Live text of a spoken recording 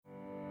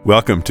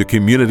Welcome to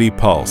Community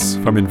Pulse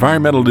from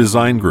Environmental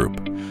Design Group,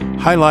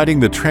 highlighting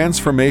the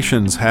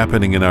transformations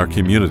happening in our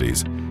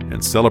communities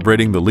and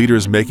celebrating the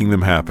leaders making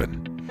them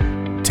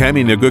happen.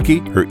 Tammy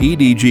Naguki, her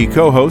EDG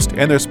co-host,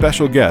 and their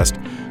special guest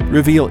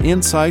reveal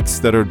insights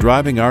that are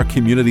driving our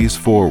communities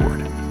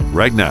forward.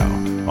 Right now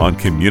on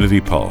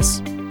Community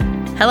Pulse.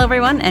 Hello,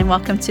 everyone, and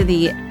welcome to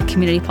the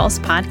Community Pulse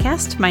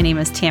podcast. My name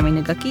is Tammy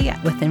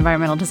Naguki with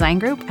Environmental Design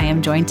Group. I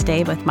am joined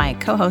today with my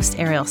co-host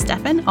Ariel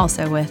Steffen,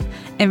 also with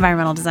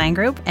Environmental Design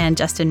Group, and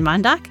Justin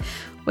Mondock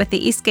with the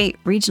Eastgate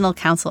Regional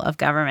Council of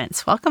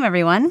Governments. Welcome,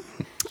 everyone.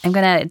 I'm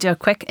going to do a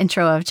quick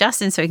intro of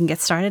Justin so we can get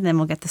started, and then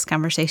we'll get this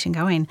conversation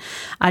going.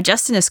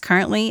 Justin is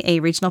currently a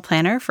regional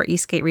planner for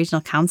Eastgate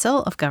Regional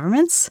Council of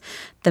Governments,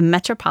 the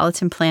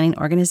metropolitan planning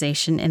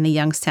organization in the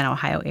Youngstown,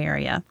 Ohio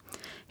area.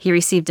 He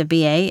received a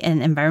BA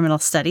in Environmental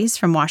Studies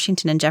from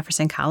Washington and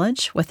Jefferson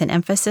College with an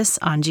emphasis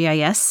on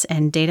GIS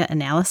and data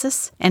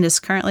analysis, and is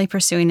currently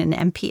pursuing an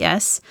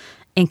MPS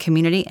in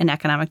Community and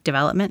Economic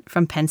Development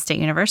from Penn State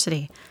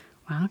University.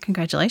 Wow,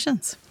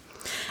 congratulations.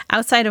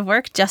 Outside of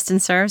work, Justin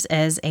serves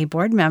as a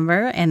board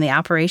member and the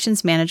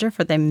operations manager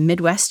for the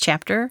Midwest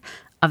chapter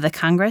of the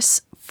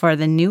Congress for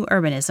the New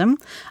Urbanism,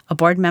 a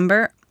board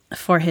member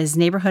for his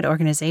neighborhood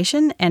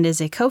organization, and is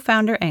a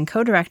co-founder and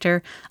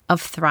co-director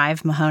of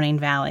Thrive Mahoning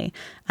Valley,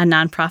 a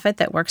nonprofit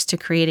that works to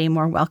create a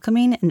more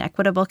welcoming and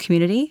equitable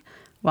community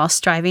while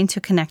striving to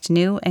connect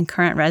new and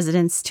current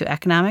residents to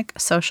economic,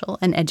 social,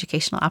 and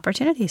educational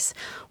opportunities.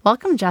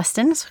 Welcome,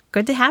 Justin. It's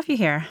good to have you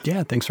here.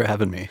 Yeah, thanks for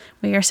having me.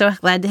 We are so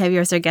glad to have you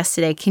as our guest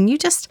today. Can you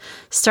just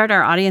start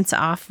our audience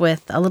off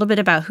with a little bit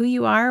about who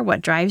you are, what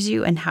drives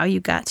you, and how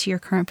you got to your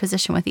current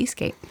position with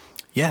Eastgate?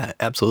 Yeah,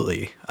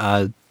 absolutely.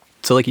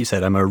 So like you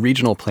said, I'm a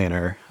regional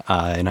planner,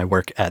 and I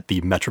work at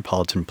the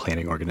Metropolitan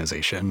Planning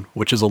Organization,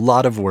 which is a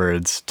lot of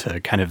words to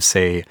kind of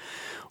say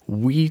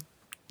we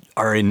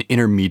are an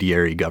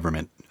intermediary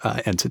government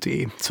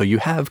entity. So you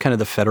have kind of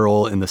the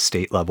federal and the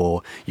state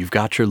level. You've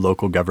got your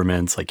local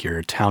governments like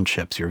your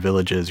townships, your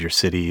villages, your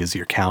cities,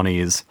 your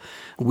counties.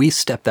 We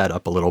step that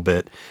up a little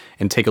bit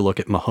and take a look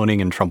at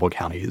Mahoning and Trumbull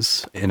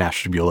counties in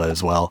Ashtabula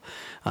as well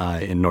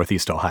in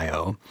Northeast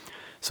Ohio.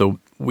 So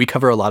we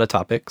cover a lot of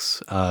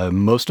topics.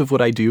 Most of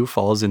what I do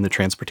falls in the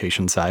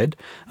transportation side,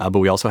 but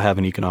we also have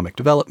an economic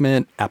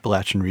development,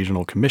 Appalachian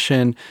Regional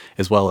Commission,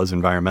 as well as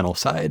environmental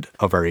side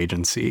of our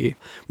agency.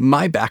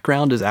 My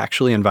background is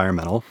actually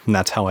environmental, and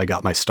that's how I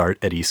got my start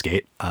at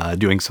Eastgate,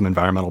 doing some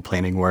environmental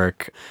planning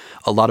work,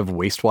 a lot of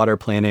wastewater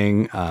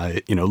planning,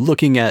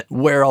 looking at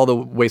where all the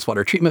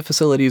wastewater treatment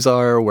facilities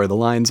are, where the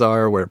lines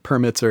are, where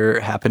permits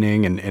are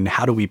happening, and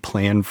how do we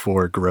plan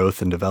for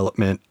growth and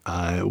development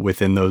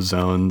within those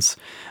zones.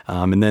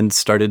 And then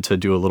started to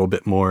do a little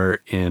bit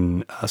more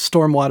in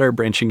stormwater,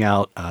 branching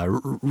out,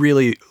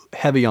 really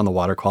heavy on the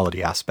water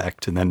quality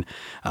aspect, and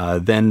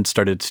then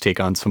started to take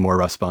on some more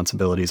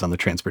responsibilities on the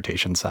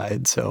transportation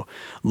side. So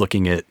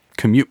looking at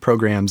commute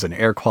programs and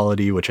air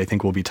quality, which I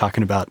think we'll be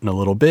talking about in a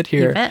little bit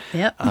here. You bet,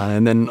 yep.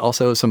 And then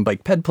also some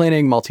bike ped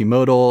planning,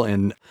 multimodal,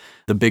 and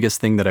the biggest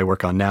thing that I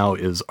work on now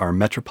is our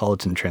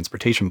Metropolitan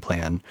Transportation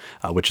Plan,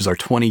 which is our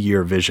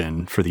 20-year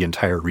vision for the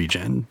entire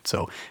region.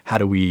 So how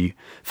do we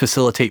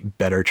facilitate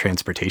better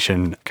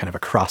transportation kind of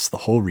across the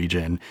whole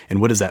region,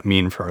 and what does that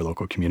mean for our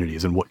local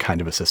communities, and what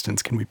kind of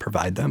assistance can we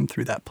provide them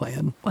through that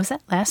plan? Was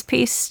that last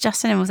piece,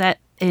 Justin, was that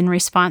in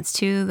response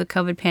to the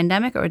COVID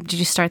pandemic, or did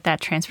you start that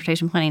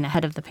transportation planning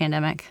ahead of the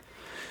pandemic?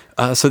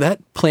 So that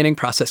planning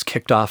process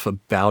kicked off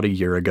about a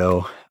year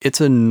ago.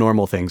 It's a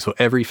normal thing. So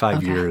every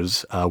 5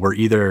 years, we're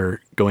either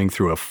going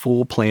through a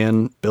full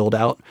plan build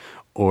out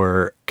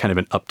or kind of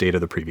an update of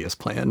the previous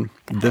plan.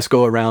 This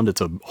go around, it's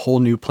a whole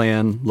new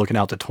plan looking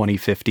out to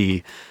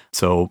 2050.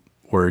 So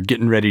we're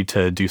getting ready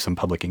to do some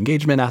public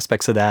engagement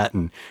aspects of that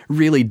and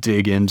really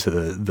dig into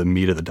the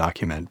meat of the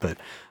document. But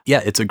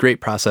yeah, it's a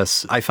great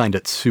process. I find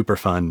it super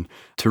fun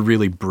to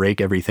really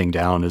break everything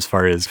down as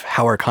far as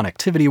how our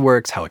connectivity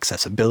works, how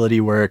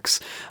accessibility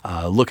works,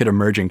 look at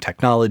emerging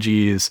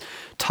technologies,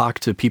 talk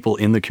to people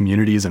in the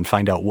communities and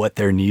find out what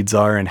their needs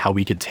are and how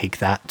we could take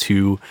that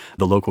to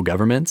the local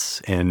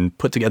governments and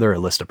put together a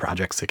list of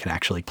projects that can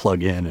actually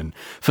plug in and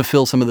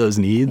fulfill some of those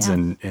needs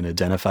and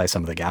identify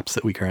some of the gaps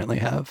that we currently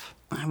have.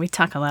 We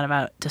talk a lot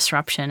about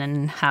disruption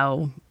and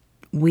how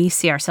we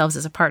see ourselves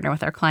as a partner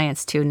with our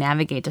clients to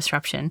navigate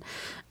disruption.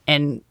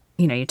 And,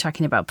 you're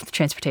talking about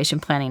transportation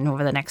planning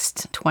over the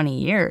next 20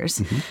 years.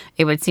 Mm-hmm.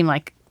 It would seem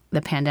like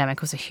the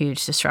pandemic was a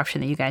huge disruption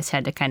that you guys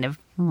had to kind of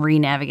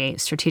re-navigate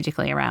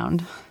strategically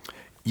around.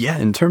 Yeah,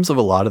 in terms of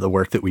a lot of the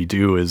work that we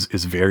do is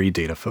very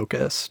data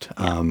focused.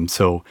 Yeah.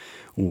 So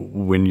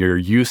when you're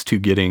used to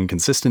getting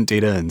consistent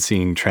data and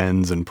seeing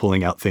trends and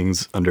pulling out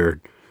things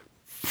under,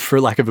 for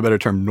lack of a better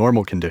term,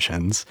 normal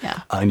conditions,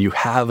 and you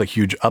have a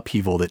huge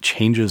upheaval that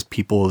changes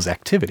people's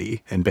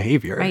activity and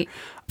behavior,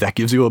 that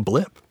gives you a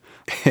blip.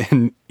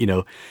 And, you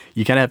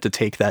kind of have to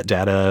take that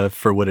data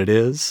for what it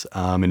is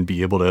and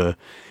be able to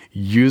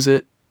use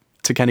it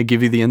to kind of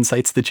give you the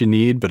insights that you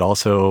need, but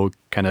also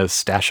kind of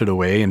stash it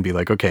away and be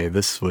like, okay,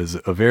 this was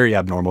a very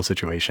abnormal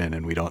situation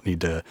and we don't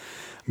need to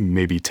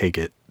maybe take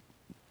it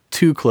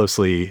too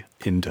closely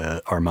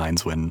into our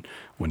minds when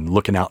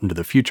looking out into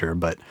the future,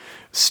 but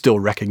still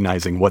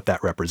recognizing what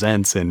that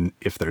represents and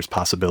if there's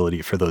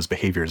possibility for those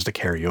behaviors to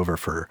carry over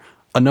for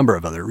a number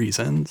of other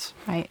reasons.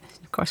 Right.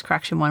 Of course,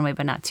 correction one way,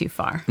 but not too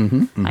far.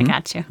 I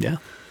got you. Yeah.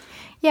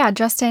 Yeah,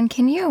 Justin,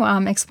 can you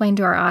explain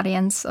to our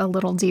audience a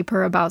little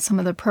deeper about some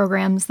of the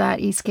programs that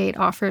Eastgate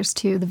offers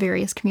to the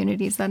various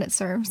communities that it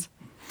serves?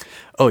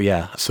 Oh,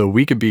 yeah. So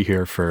we could be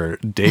here for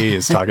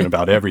days talking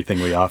about everything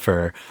we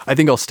offer. I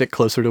think I'll stick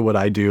closer to what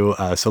I do.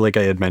 So like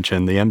I had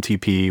mentioned, the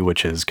MTP,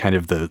 which is kind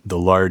of the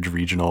large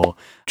regional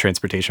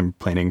transportation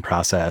planning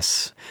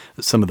process,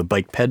 some of the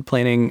bike ped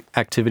planning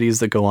activities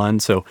that go on.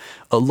 So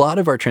a lot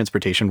of our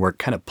transportation work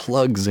kind of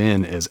plugs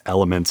in as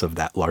elements of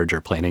that larger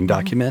planning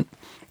document.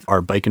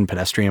 Our bike and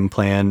pedestrian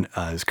plan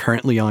is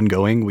currently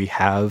ongoing. We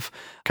have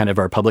kind of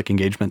our public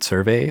engagement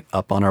survey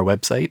up on our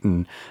website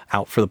and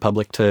out for the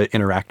public to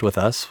interact with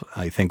us.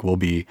 I think we'll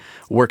be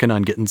working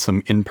on getting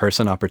some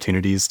in-person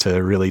opportunities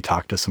to really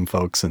talk to some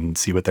folks and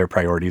see what their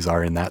priorities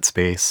are in that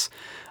space.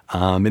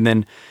 And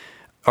then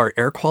our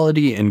air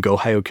quality and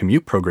GoHio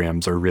commute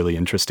programs are really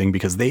interesting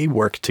because they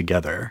work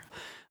together.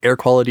 Air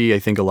quality, I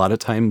think a lot of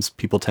times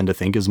people tend to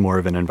think is more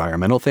of an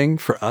environmental thing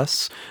for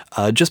us,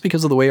 just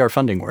because of the way our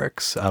funding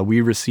works.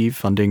 We receive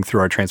funding through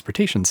our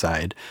transportation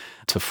side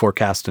to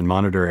forecast and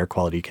monitor air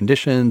quality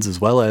conditions, as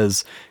well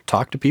as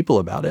talk to people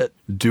about it,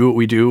 do what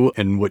we do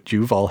and what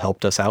you've all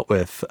helped us out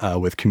with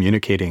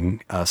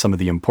communicating some of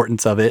the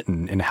importance of it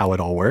and how it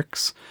all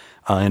works.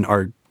 And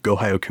our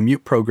GoHio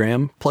commute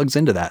program plugs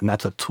into that, and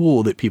that's a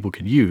tool that people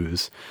could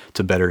use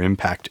to better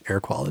impact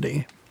air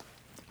quality.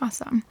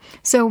 Awesome.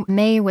 So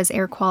May was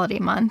Air Quality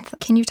Month.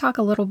 Can you talk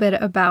a little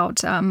bit about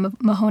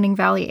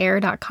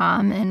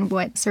MahoningValleyAir.com and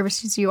what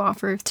services you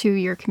offer to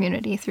your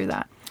community through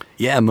that?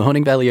 Yeah,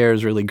 Mahoning Valley Air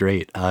is really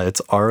great.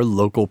 It's our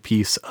local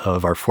piece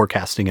of our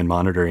forecasting and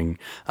monitoring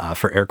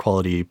for air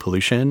quality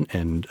pollution,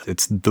 and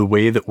it's the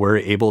way that we're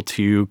able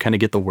to kind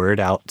of get the word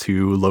out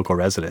to local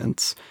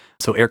residents.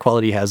 So air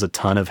quality has a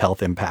ton of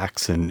health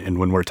impacts, and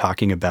when we're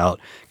talking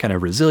about kind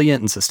of resilient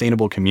and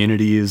sustainable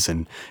communities,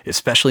 and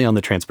especially on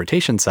the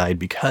transportation side,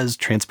 because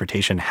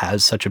transportation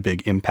has such a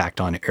big impact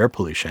on air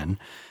pollution,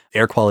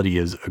 air quality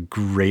is a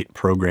great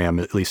program,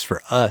 at least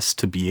for us,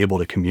 to be able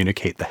to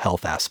communicate the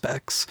health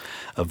aspects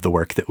of the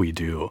work that we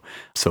do.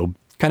 So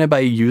kind of by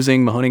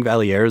using Mahoning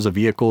Valley Air as a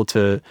vehicle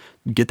to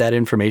get that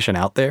information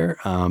out there,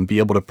 be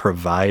able to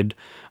provide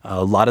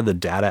a lot of the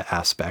data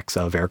aspects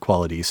of air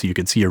quality so you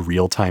could see a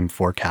real-time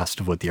forecast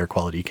of what the air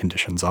quality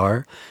conditions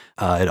are.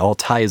 It all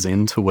ties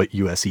into what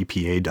US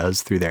EPA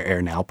does through their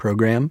Air Now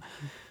program.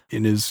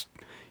 It is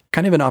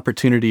kind of an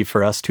opportunity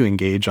for us to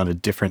engage on a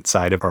different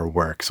side of our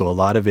work. So a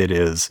lot of it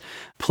is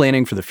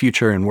planning for the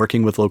future and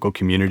working with local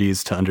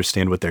communities to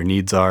understand what their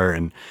needs are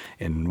and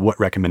what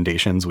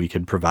recommendations we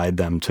could provide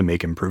them to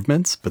make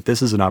improvements. But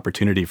this is an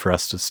opportunity for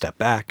us to step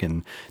back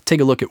and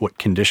take a look at what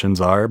conditions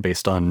are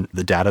based on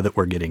the data that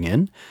we're getting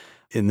in,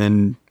 and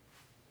then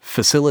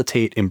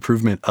facilitate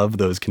improvement of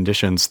those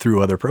conditions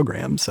through other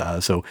programs.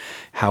 So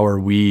how are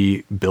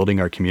we building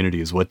our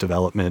communities? What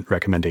development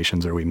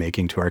recommendations are we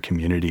making to our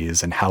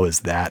communities? And how is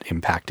that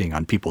impacting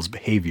on people's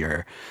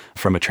behavior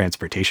from a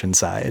transportation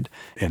side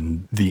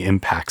and the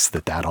impacts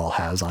that all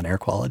has on air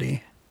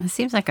quality? It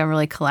seems like a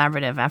really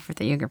collaborative effort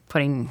that you're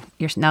putting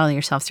not only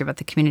yourself through, but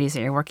the communities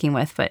that you're working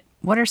with. But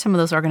what are some of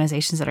those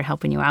organizations that are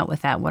helping you out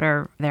with that? What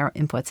are their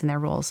inputs and their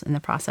roles in the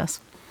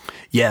process?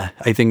 Yeah,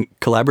 I think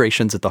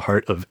collaboration's at the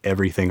heart of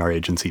everything our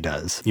agency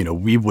does. You know,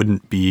 we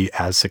wouldn't be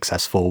as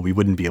successful, we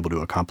wouldn't be able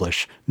to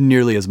accomplish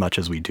nearly as much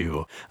as we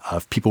do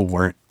if people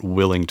weren't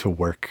willing to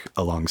work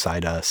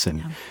alongside us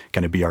and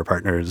kind of be our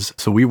partners.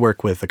 So we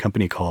work with a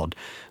company called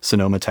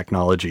Sonoma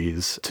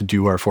Technologies to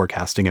do our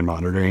forecasting and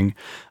monitoring.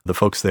 The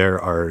folks there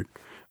are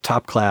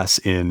top class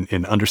in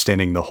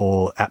understanding the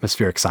whole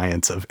atmospheric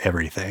science of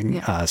everything.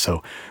 Yeah.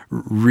 So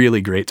really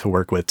great to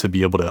work with to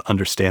be able to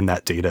understand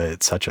that data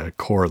at such a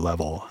core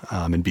level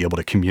and be able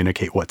to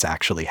communicate what's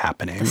actually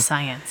happening. The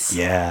science.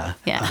 Yeah.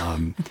 Yeah.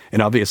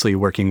 And obviously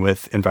working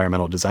with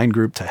Environmental Design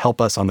Group to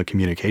help us on the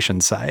communication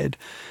side.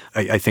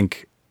 I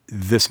think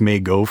this may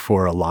go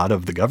for a lot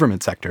of the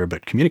government sector,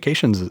 but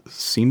communications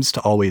seems to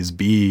always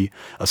be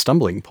a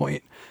stumbling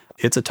point.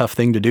 It's a tough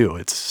thing to do.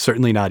 It's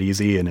certainly not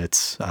easy, and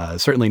it's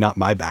certainly not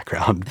my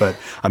background, but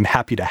I'm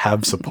happy to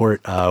have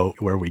support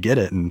where we get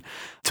it, and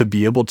to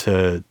be able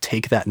to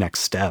take that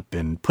next step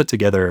and put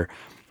together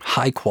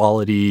high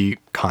quality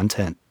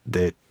content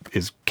that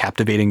is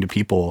captivating to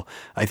people,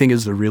 I think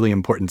is a really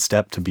important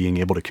step to being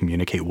able to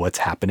communicate what's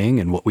happening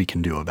and what we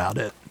can do about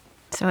it.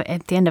 So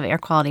at the end of Air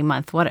Quality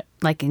Month, what,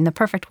 like in the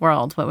perfect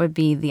world, what would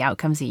be the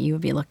outcomes that you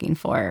would be looking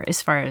for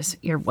as far as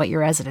what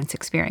your residents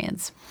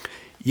experience?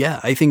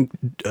 Yeah, I think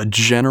a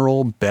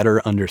general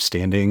better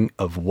understanding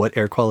of what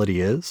air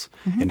quality is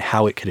and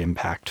how it could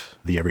impact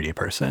the everyday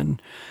person.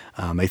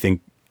 I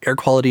think air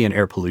quality and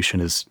air pollution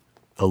is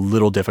a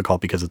little difficult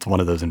because it's one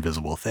of those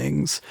invisible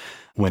things.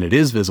 When it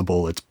is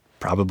visible, it's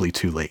probably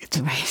too late.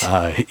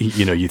 Right.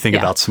 You think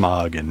about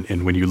smog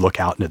and when you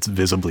look out and it's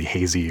visibly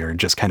hazy or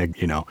just kind of,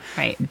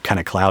 kind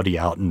of cloudy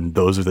out. And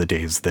those are the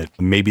days that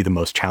may be the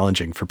most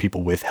challenging for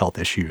people with health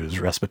issues,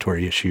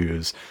 respiratory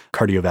issues,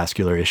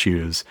 cardiovascular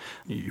issues,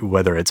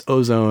 whether it's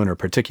ozone or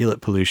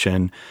particulate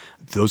pollution.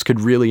 Those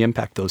could really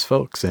impact those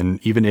folks.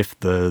 And even if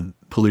the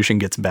pollution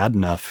gets bad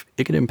enough,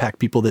 it could impact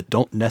people that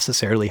don't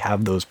necessarily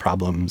have those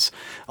problems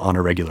on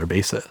a regular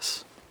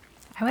basis.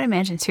 I would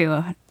imagine, too,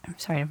 I'm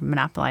sorry to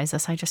monopolize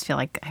this. I just feel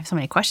like I have so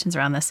many questions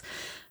around this.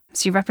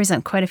 So you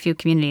represent quite a few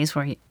communities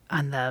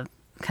on the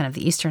kind of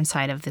the eastern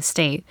side of the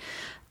state.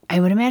 I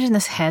would imagine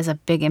this has a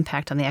big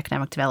impact on the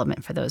economic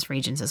development for those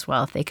regions as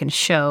well. If they can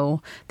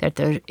show that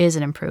there is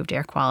an improved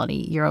air quality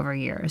year over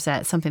year. Is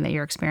that something that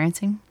you're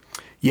experiencing?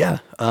 Yeah,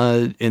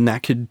 and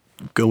that could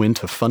go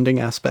into funding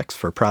aspects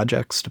for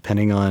projects,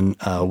 depending on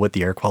what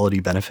the air quality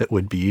benefit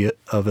would be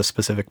of a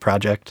specific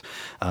project.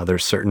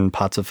 There's certain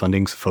pots of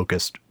funding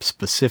focused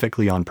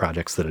specifically on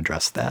projects that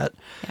address that.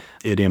 Yeah.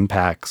 It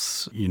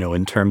impacts,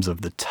 in terms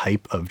of the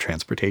type of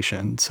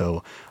transportation.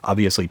 So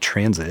obviously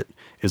transit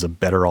is a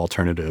better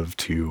alternative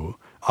to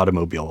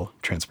automobile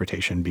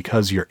transportation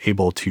because you're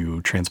able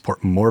to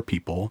transport more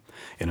people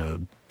in a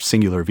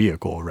singular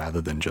vehicle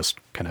rather than just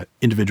kind of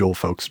individual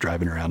folks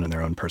driving around in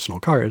their own personal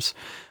cars,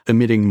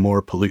 emitting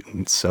more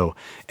pollutants. So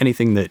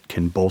anything that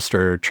can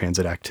bolster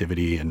transit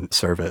activity and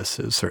service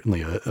is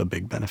certainly a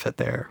big benefit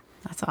there.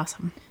 That's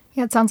awesome.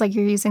 Yeah, it sounds like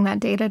you're using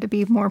that data to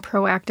be more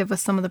proactive with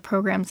some of the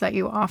programs that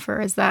you offer.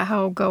 Is that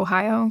how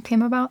GoHio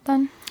came about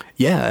then?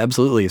 Yeah,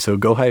 absolutely. So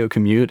GoHio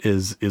Commute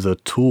is a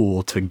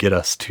tool to get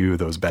us to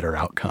those better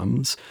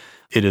outcomes.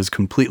 It is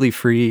completely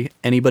free.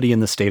 Anybody in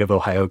the state of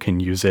Ohio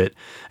can use it,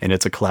 and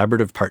it's a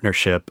collaborative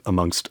partnership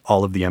amongst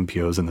all of the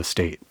MPOs in the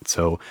state.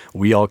 So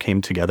we all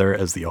came together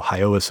as the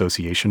Ohio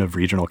Association of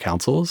Regional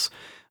Councils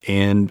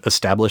and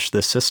established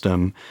this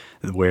system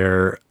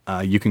where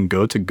you can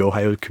go to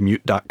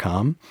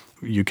gohiocommute.com.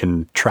 You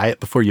can try it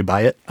before you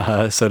buy it,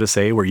 so to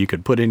say, where you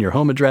could put in your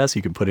home address,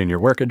 you could put in your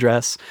work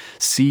address,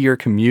 see your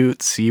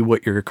commute, see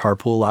what your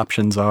carpool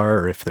options are,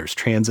 or if there's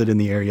transit in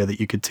the area that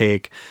you could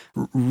take,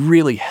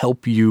 really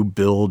help you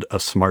build a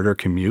smarter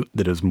commute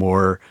that is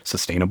more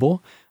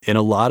sustainable. And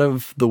a lot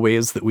of the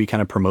ways that we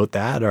kind of promote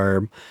that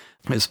are,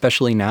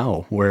 especially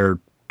now where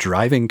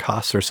driving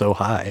costs are so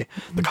high.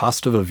 The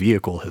cost of a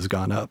vehicle has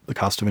gone up. The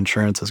cost of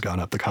insurance has gone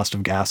up. The cost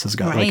of gas has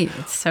gone up. Right.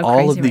 It's so all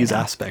crazy of these right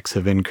now. aspects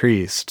have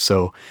increased.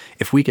 So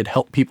if we could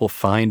help people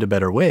find a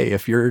better way,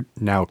 if you're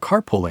now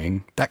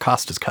carpooling, that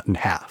cost is cut in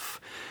half.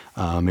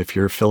 If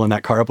you're filling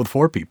that car up with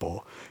 4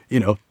 people,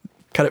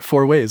 cut it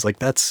 4 ways. Like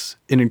that's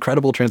an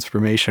incredible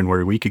transformation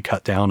where we could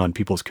cut down on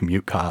people's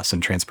commute costs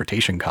and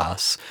transportation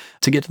costs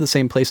to get to the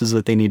same places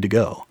that they need to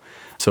go.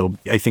 So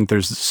I think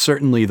there's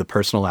certainly the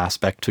personal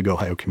aspect to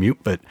GoHio Commute,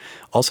 but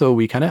also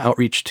we kind of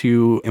outreach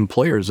to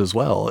employers as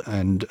well.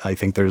 And I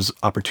think there's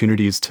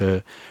opportunities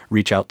to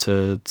reach out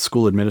to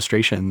school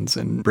administrations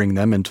and bring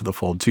them into the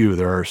fold too.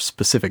 There are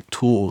specific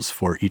tools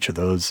for each of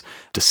those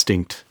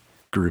distinct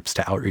groups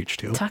to outreach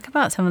to. Talk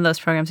about some of those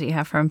programs that you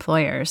have for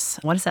employers.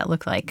 What does that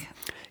look like?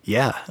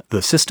 Yeah,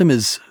 the system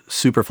is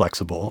super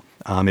flexible.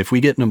 If we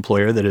get an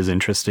employer that is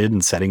interested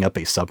in setting up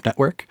a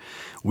subnetwork,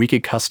 we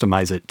could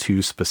customize it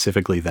to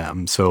specifically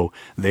them. So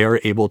they are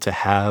able to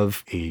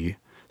have a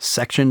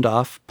sectioned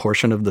off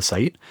portion of the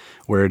site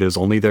where it is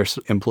only their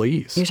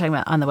employees. You're talking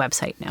about on the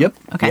website now? Yep.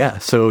 Okay. Yeah.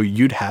 So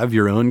you'd have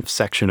your own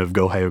section of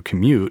GoHio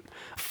Commute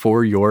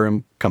for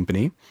your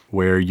company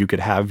where you could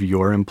have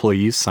your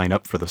employees sign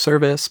up for the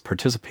service,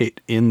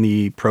 participate in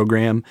the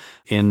program,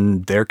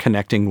 and they're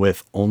connecting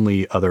with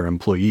only other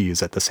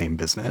employees at the same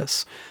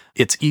business.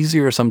 It's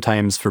easier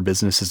sometimes for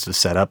businesses to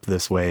set up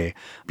this way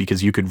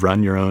because you could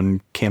run your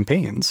own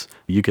campaigns.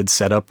 You could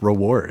set up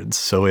rewards.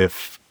 So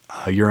if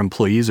your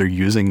employees are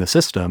using the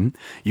system,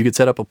 you could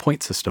set up a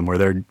point system where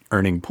they're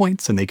earning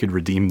points and they could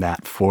redeem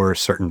that for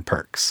certain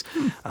perks.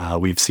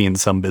 We've seen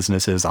some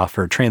businesses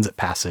offer transit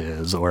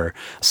passes or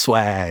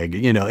swag,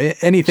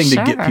 anything to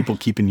get people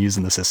keeping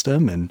using the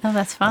system and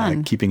that's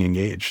fun. Keeping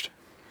engaged.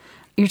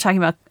 You're talking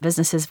about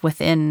businesses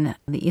within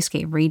the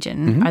Eastgate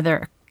region. Mm-hmm. Are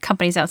there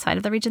companies outside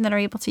of the region that are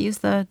able to use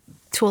the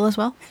tool as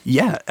well?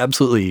 Yeah,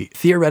 absolutely.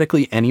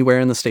 Theoretically, anywhere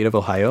in the state of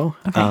Ohio,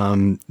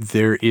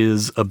 there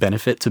is a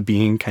benefit to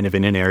being kind of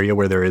in an area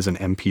where there is an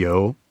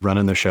MPO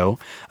running the show.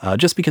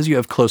 Just because you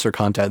have closer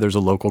contact, there's a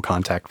local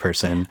contact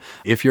person.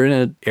 If you're in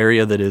an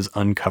area that is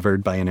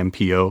uncovered by an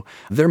MPO,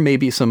 there may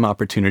be some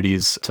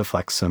opportunities to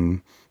flex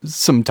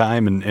some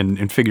time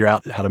and figure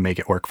out how to make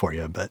it work for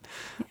you.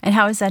 And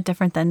how is that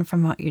different than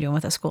from what you're doing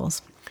with the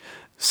schools?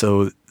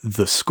 So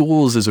the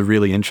schools is a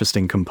really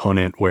interesting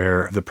component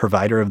where the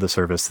provider of the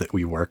service that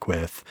we work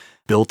with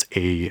built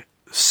a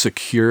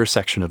secure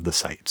section of the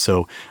site.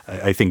 So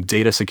I think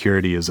data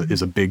security is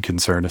a big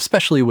concern,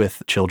 especially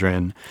with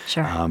children.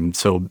 Sure.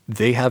 So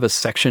they have a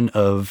section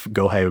of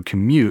GoHio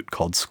Commute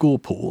called School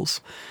Pools,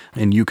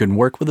 and you can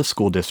work with a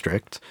school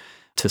district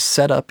to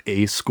set up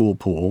a school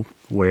pool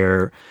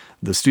where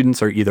the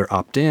students are either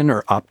opt-in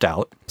or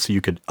opt-out. So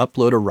you could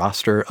upload a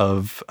roster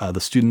of the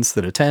students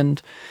that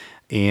attend.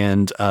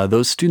 And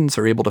those students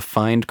are able to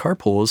find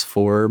carpools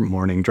for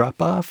morning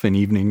drop-off and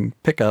evening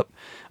pickup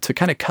to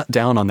kind of cut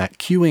down on that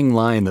queuing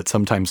line that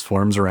sometimes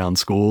forms around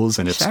schools.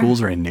 And if schools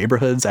are in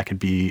neighborhoods, that could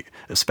be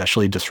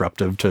especially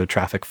disruptive to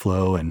traffic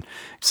flow and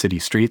city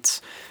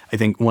streets. I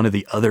think one of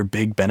the other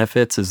big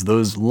benefits is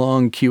those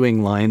long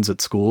queuing lines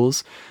at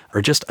schools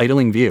are just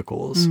idling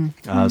vehicles.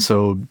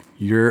 So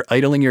you're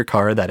idling your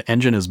car, that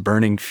engine is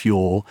burning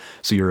fuel,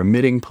 so you're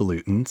emitting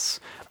pollutants.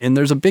 And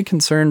there's a big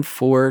concern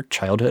for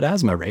childhood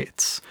asthma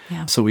rates.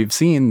 Yeah. So we've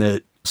seen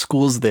that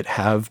schools that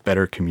have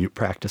better commute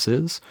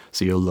practices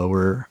see a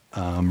lower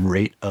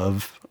rate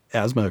of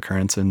asthma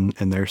occurrence in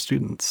their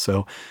students.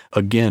 So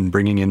again,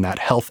 bringing in that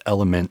health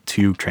element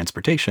to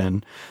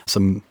transportation,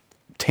 some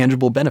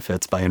tangible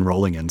benefits by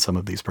enrolling in some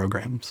of these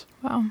programs.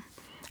 Wow.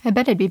 I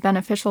bet it'd be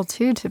beneficial,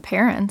 too, to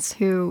parents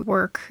who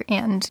work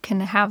and can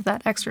have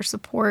that extra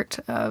support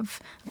of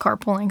a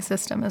carpooling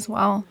system as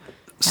well.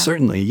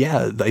 Certainly,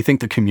 yeah. I think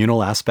the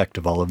communal aspect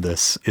of all of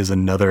this is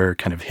another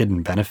kind of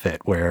hidden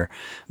benefit where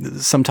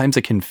sometimes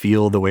it can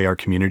feel the way our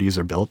communities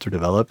are built or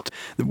developed.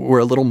 We're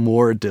a little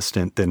more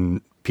distant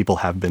than people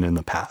have been in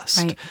the past.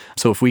 Right.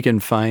 So if we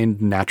can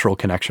find natural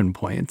connection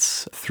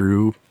points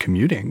through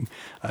commuting,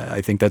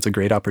 I think that's a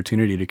great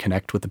opportunity to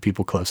connect with the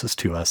people closest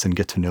to us and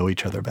get to know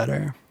each other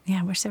better. Yeah,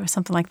 I wish there was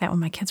something like that when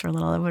my kids were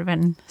little. It would have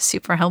been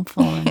super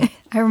helpful. And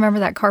I remember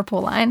that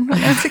carpool line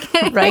when I was a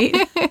kid. right?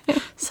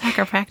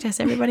 Soccer practice,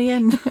 everybody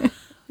in.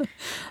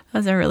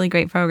 Those are really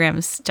great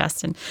programs,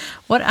 Justin.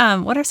 What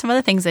are some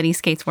other things that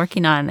Eastgate's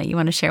working on that you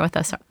want to share with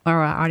us or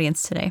our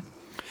audience today?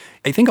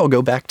 I think I'll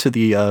go back to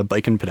the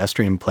bike and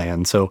pedestrian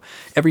plan. So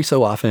every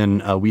so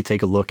often, we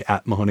take a look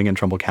at Mahoning and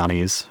Trumbull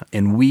counties,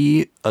 and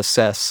we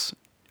assess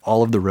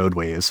all of the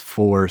roadways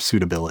for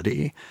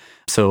suitability.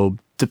 So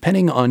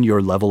depending on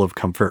your level of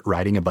comfort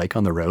riding a bike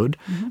on the road,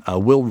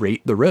 we'll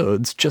rate the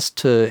roads just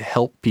to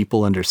help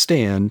people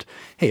understand,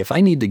 hey, if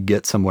I need to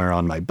get somewhere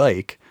on my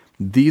bike,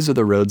 these are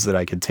the roads that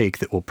I could take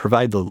that will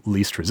provide the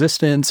least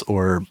resistance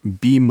or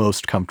be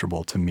most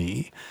comfortable to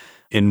me.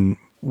 And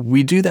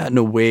we do that in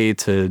a way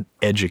to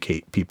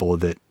educate people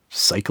that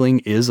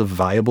cycling is a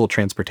viable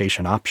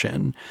transportation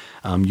option.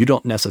 You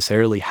don't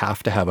necessarily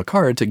have to have a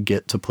car to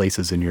get to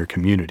places in your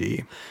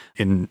community.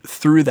 And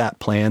through that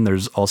plan,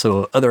 there's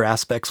also other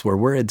aspects where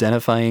we're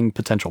identifying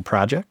potential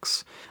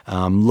projects,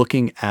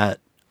 looking at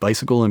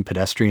bicycle and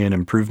pedestrian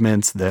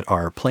improvements that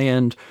are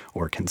planned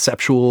or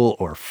conceptual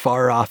or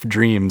far off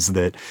dreams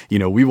that,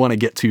 we want to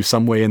get to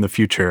some way in the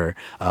future.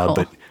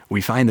 But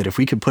we find that if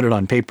we could put it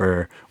on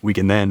paper, we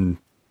can then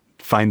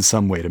find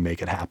some way to make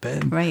it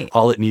happen. Right.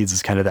 All it needs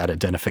is kind of that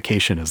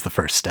identification as the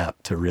first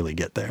step to really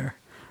get there.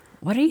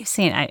 What are you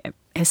seeing?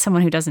 As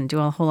someone who doesn't do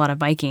a whole lot of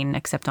biking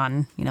except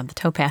on, the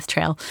towpath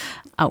trail,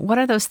 what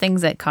are those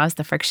things that cause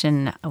the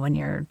friction when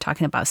you're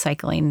talking about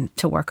cycling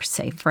to work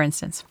safe, for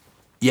instance?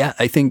 Yeah,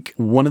 I think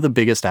one of the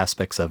biggest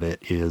aspects of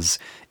it is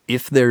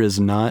if there is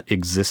not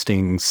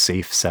existing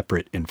safe,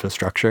 separate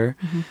infrastructure,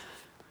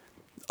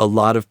 a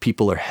lot of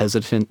people are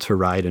hesitant to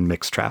ride in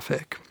mixed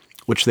traffic,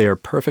 which they are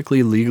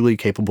perfectly legally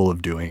capable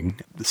of doing.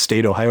 The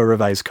state Ohio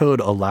Revised Code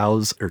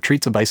allows or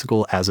treats a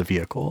bicycle as a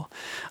vehicle.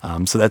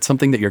 So that's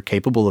something that you're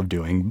capable of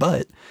doing,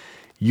 but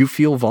you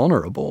feel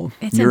vulnerable.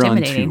 It's You're on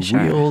intimidating, two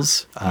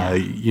wheels. Yeah.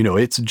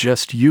 It's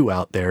just you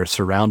out there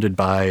surrounded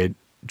by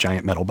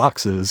giant metal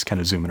boxes kind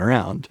of zooming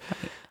around.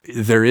 Right.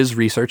 There is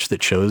research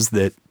that shows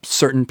that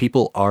certain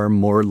people are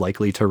more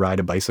likely to ride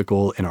a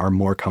bicycle and are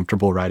more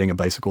comfortable riding a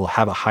bicycle,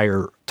 have a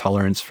higher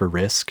tolerance for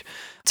risk.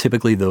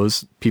 Typically,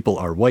 those people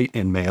are white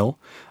and male.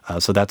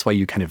 So that's why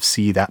you kind of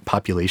see that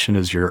population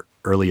as your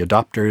early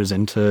adopters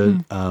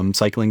into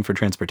cycling for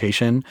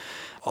transportation.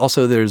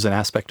 Also, there's an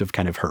aspect of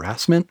kind of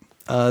harassment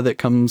that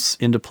comes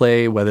into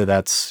play, whether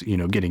that's,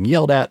 getting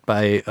yelled at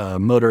by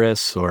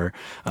motorists or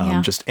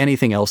just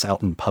anything else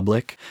out in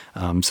public.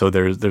 So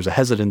there's a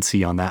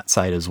hesitancy on that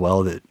side as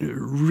well that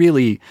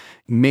really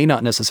may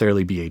not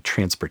necessarily be a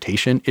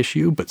transportation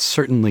issue, but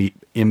certainly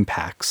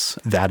impacts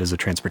that as a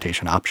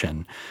transportation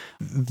option.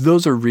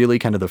 Those are really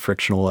kind of the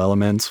frictional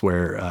elements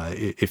where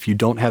if you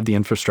don't have the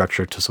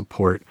infrastructure to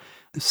support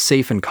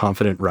safe and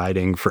confident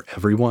riding for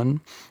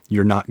everyone,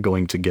 you're not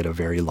going to get a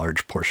very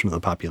large portion of the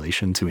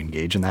population to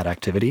engage in that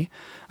activity.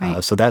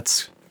 Right. So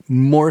that's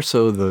more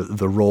so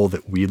the role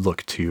that we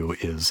look to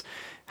is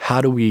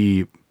how do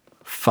we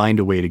find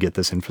a way to get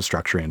this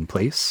infrastructure in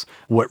place?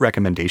 What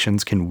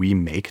recommendations can we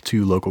make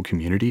to local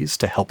communities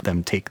to help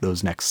them take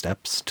those next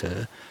steps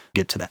to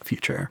get to that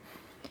future?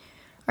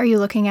 Are you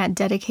looking at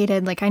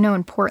dedicated, I know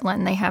in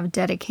Portland they have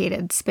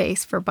dedicated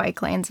space for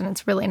bike lanes and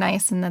it's really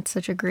nice and that's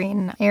such a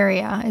green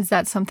area. Is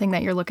that something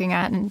that you're looking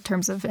at in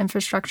terms of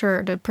infrastructure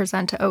or to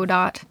present to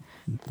ODOT?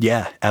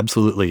 Yeah,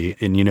 absolutely.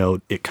 And,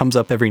 it comes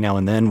up every now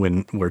and then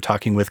when we're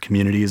talking with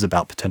communities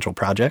about potential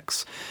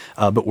projects,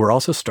 but we're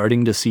also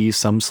starting to see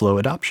some slow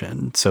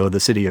adoption. So the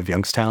city of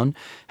Youngstown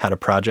had a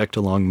project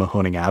along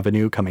Mahoning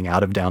Avenue coming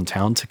out of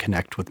downtown to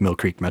connect with Mill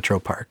Creek Metro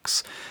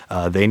Parks.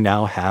 They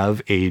now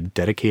have a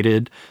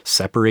dedicated,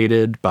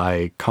 separated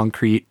by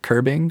concrete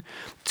curbing,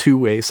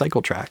 two-way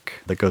cycle track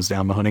that goes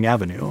down Mahoning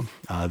Avenue.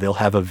 They'll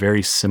have a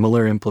very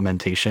similar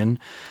implementation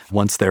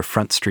once their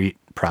Front Street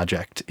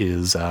project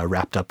is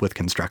wrapped up with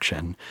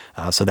construction.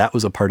 So that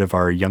was a part of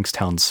our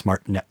Youngstown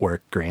Smart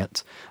Network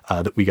grant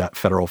that we got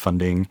federal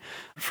funding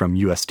from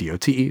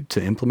USDOT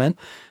to implement.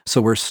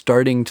 So we're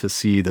starting to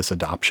see this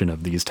adoption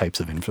of these types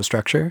of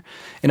infrastructure.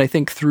 And I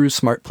think through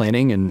smart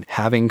planning and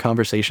having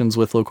conversations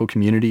with local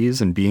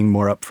communities and being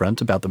more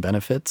upfront about the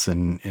benefits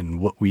and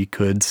what we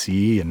could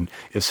see, and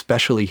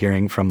especially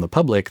hearing from the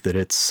public that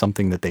it's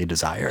something that they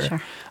desire,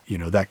 Sure.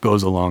 That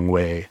goes a long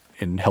way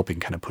in helping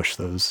kind of push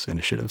those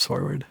initiatives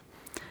forward.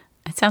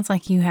 It sounds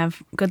like you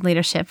have good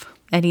leadership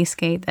at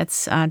Eastgate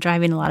that's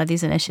driving a lot of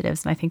these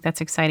initiatives, and I think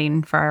that's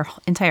exciting for our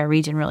entire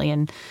region, really,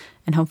 and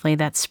hopefully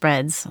that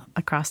spreads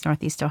across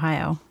Northeast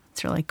Ohio.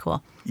 It's really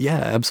cool. Yeah,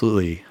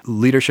 absolutely.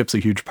 Leadership's a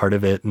huge part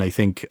of it, and I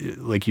think,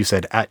 like you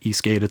said, at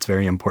Eastgate, it's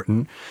very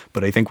important,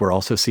 but I think we're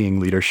also seeing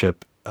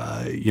leadership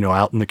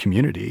out in the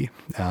community,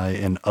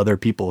 and other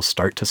people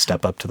start to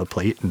step up to the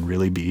plate and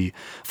really be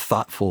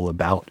thoughtful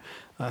about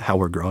how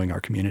we're growing our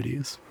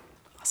communities.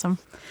 Awesome.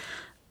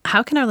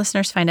 How can our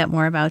listeners find out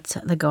more about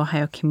the Go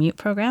Ohio Commute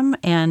program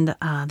and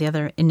the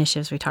other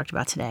initiatives we talked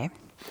about today?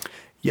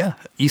 Yeah,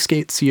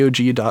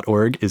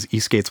 eastgatecog.org is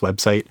Eastgate's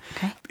website.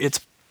 Okay.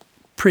 It's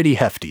pretty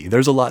hefty.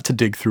 There's a lot to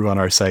dig through on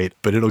our site,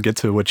 but it'll get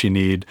to what you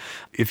need.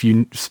 If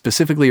you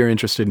specifically are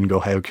interested in Go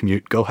Ohio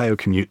Commute,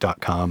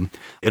 GoOhioCommute.com.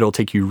 It'll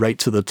take you right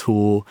to the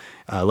tool.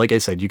 Like I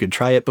said, you could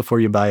try it before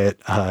you buy it.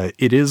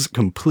 It is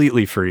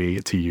completely free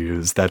to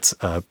use. That's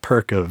a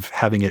perk of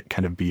having it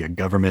kind of be a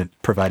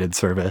government-provided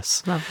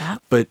service. Love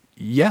that. But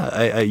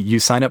yeah, you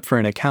sign up for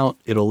an account.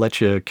 It'll let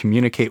you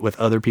communicate with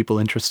other people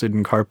interested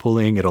in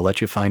carpooling. It'll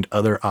let you find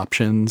other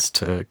options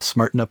to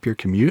smarten up your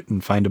commute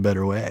and find a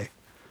better way.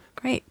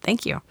 Great.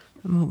 Thank you.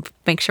 We'll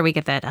make sure we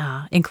get that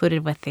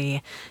included with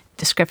the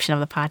description of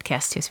the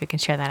podcast, too, so we can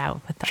share that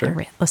out with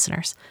the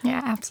listeners.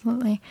 Yeah,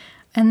 absolutely.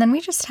 And then we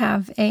just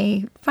have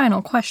a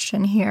final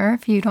question here,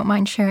 if you don't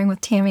mind sharing with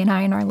Tammy and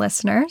I and our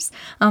listeners.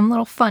 A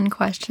little fun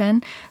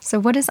question. So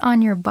what is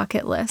on your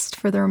bucket list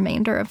for the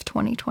remainder of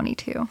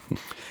 2022?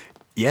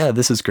 Yeah,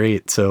 this is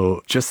great.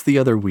 So just the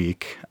other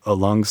week,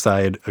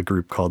 alongside a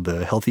group called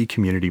the Healthy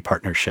Community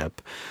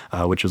Partnership,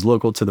 which is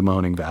local to the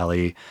Mahoning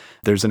Valley,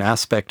 there's an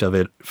aspect of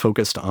it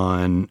focused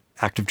on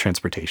active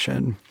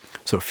transportation.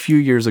 So a few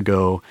years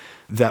ago,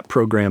 that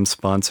program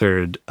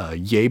sponsored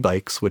Yay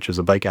Bikes, which is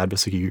a bike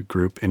advocacy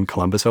group in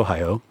Columbus,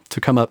 Ohio, to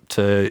come up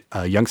to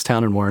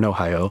Youngstown and Warren,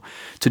 Ohio,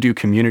 to do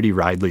community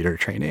ride leader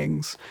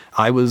trainings.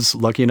 I was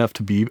lucky enough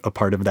to be a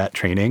part of that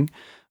training.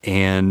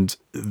 And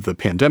the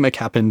pandemic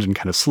happened and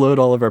kind of slowed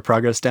all of our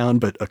progress down.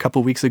 But a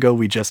couple weeks ago,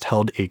 we just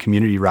held a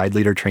community ride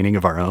leader training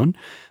of our own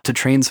to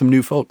train some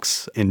new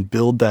folks and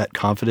build that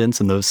confidence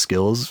and those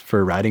skills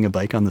for riding a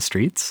bike on the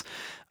streets.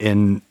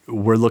 And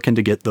we're looking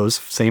to get those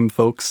same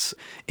folks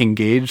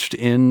engaged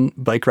in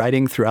bike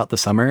riding throughout the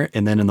summer.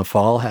 And then in the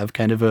fall, have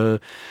kind of a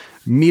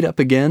meet up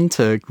again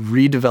to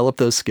redevelop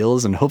those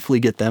skills and hopefully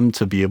get them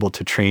to be able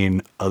to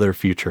train other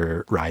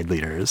future ride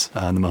leaders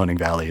in the Mahoning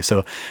Valley.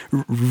 So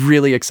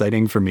really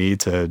exciting for me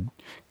to,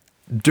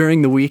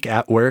 during the week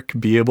at work,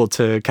 be able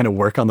to kind of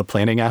work on the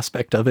planning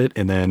aspect of it,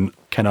 and then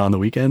kind of on the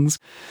weekends,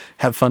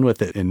 have fun with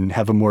it and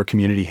have a more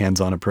community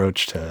hands-on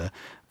approach to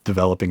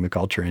developing the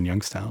culture in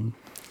Youngstown.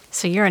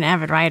 So you're an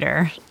avid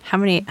rider. How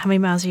many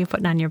miles are you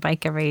putting on your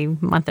bike every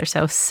month or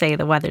so, say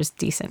the weather's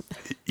decent?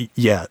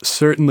 Yeah,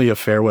 certainly a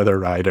fair weather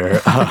rider.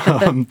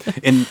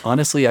 And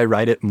honestly, I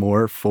ride it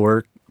more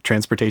for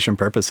transportation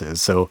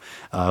purposes. So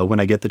when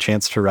I get the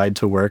chance to ride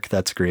to work,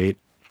 that's great.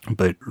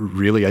 But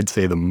really, I'd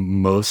say the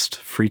most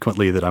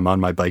frequently that I'm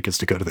on my bike is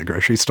to go to the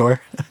grocery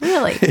store.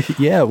 Really?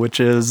 Yeah, which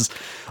is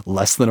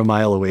less than a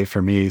mile away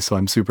from me, so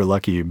I'm super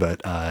lucky.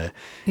 But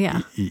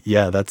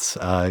yeah, that's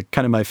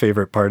kind of my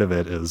favorite part of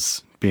it,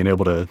 is being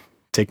able to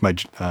take my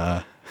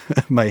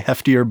my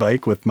heftier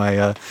bike with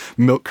my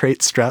milk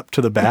crate strapped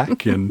to the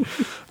back and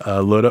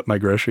load up my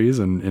groceries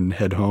and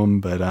head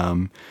home. But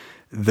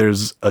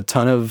there's a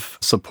ton of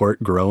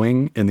support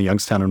growing in the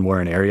Youngstown and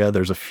Warren area.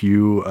 There's a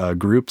few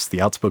groups. The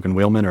Outspoken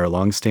Wheelmen are a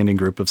long-standing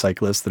group of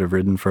cyclists that have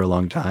ridden for a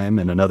long time,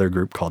 and another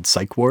group called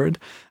Psych Ward,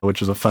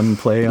 which is a fun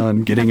play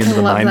on getting into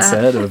the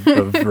mindset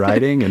of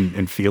riding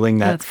and feeling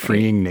that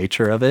freeing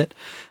nature of it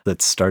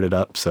that's started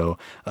up. So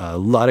a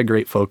lot of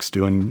great folks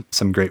doing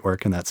some great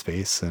work in that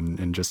space,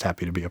 and just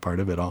happy to be a part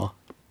of it all.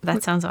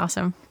 That sounds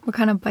awesome. What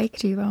kind of bike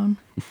do you own?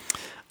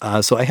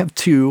 So I have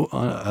two.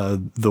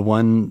 The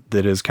one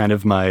that is kind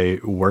of my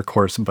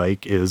workhorse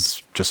bike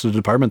is just a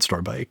department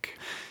store bike.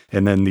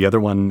 And then the other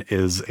one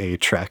is a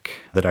Trek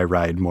that I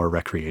ride more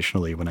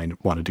recreationally when I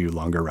want to do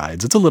longer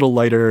rides. It's a little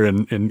lighter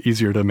and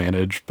easier to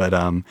manage, but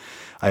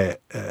I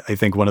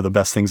think one of the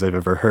best things I've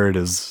ever heard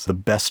is the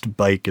best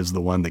bike is the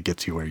one that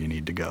gets you where you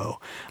need to go.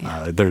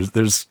 Yeah.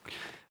 There's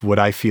what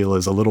I feel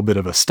is a little bit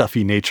of a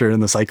stuffy nature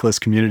in the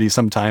cyclist community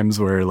sometimes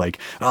where like,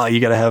 oh, you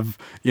got to have,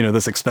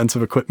 this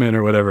expensive equipment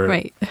or whatever.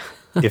 Right.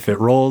 If it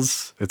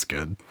rolls, it's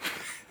good.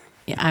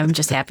 Yeah, I'm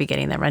just happy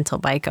getting the rental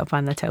bike up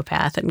on the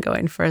towpath and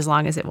going for as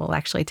long as it will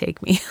actually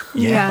take me.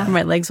 Yeah.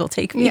 My legs will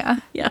take me. Yeah.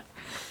 Yeah.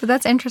 But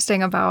that's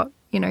interesting about,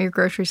 your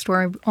grocery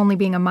store only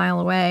being a mile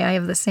away. I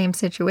have the same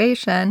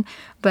situation,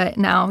 but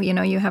now,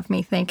 you have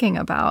me thinking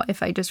about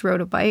if I just rode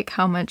a bike,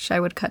 how much I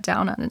would cut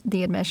down on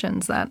the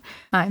emissions that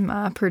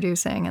I'm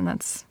producing. And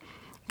that's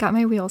got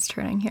my wheels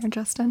turning here,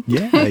 Justin.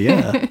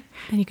 Yeah.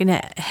 And you can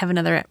have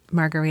another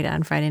margarita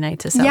on Friday night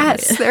to celebrate.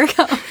 Yes, there we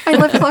go. I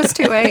live close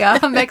to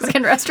a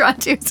Mexican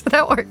restaurant too, so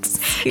that works.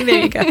 There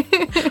you go.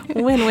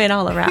 Win-win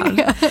all around.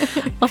 Yeah.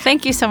 Well,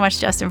 thank you so much,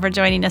 Justin, for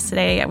joining us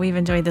today. We've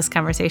enjoyed this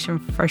conversation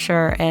for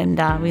sure, and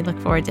we look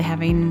forward to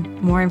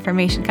having more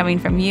information coming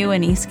from you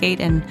and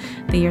Eastgate in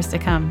the years to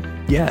come.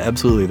 Yeah,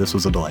 absolutely. This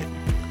was a delight.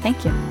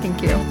 Thank you.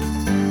 Thank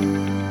you.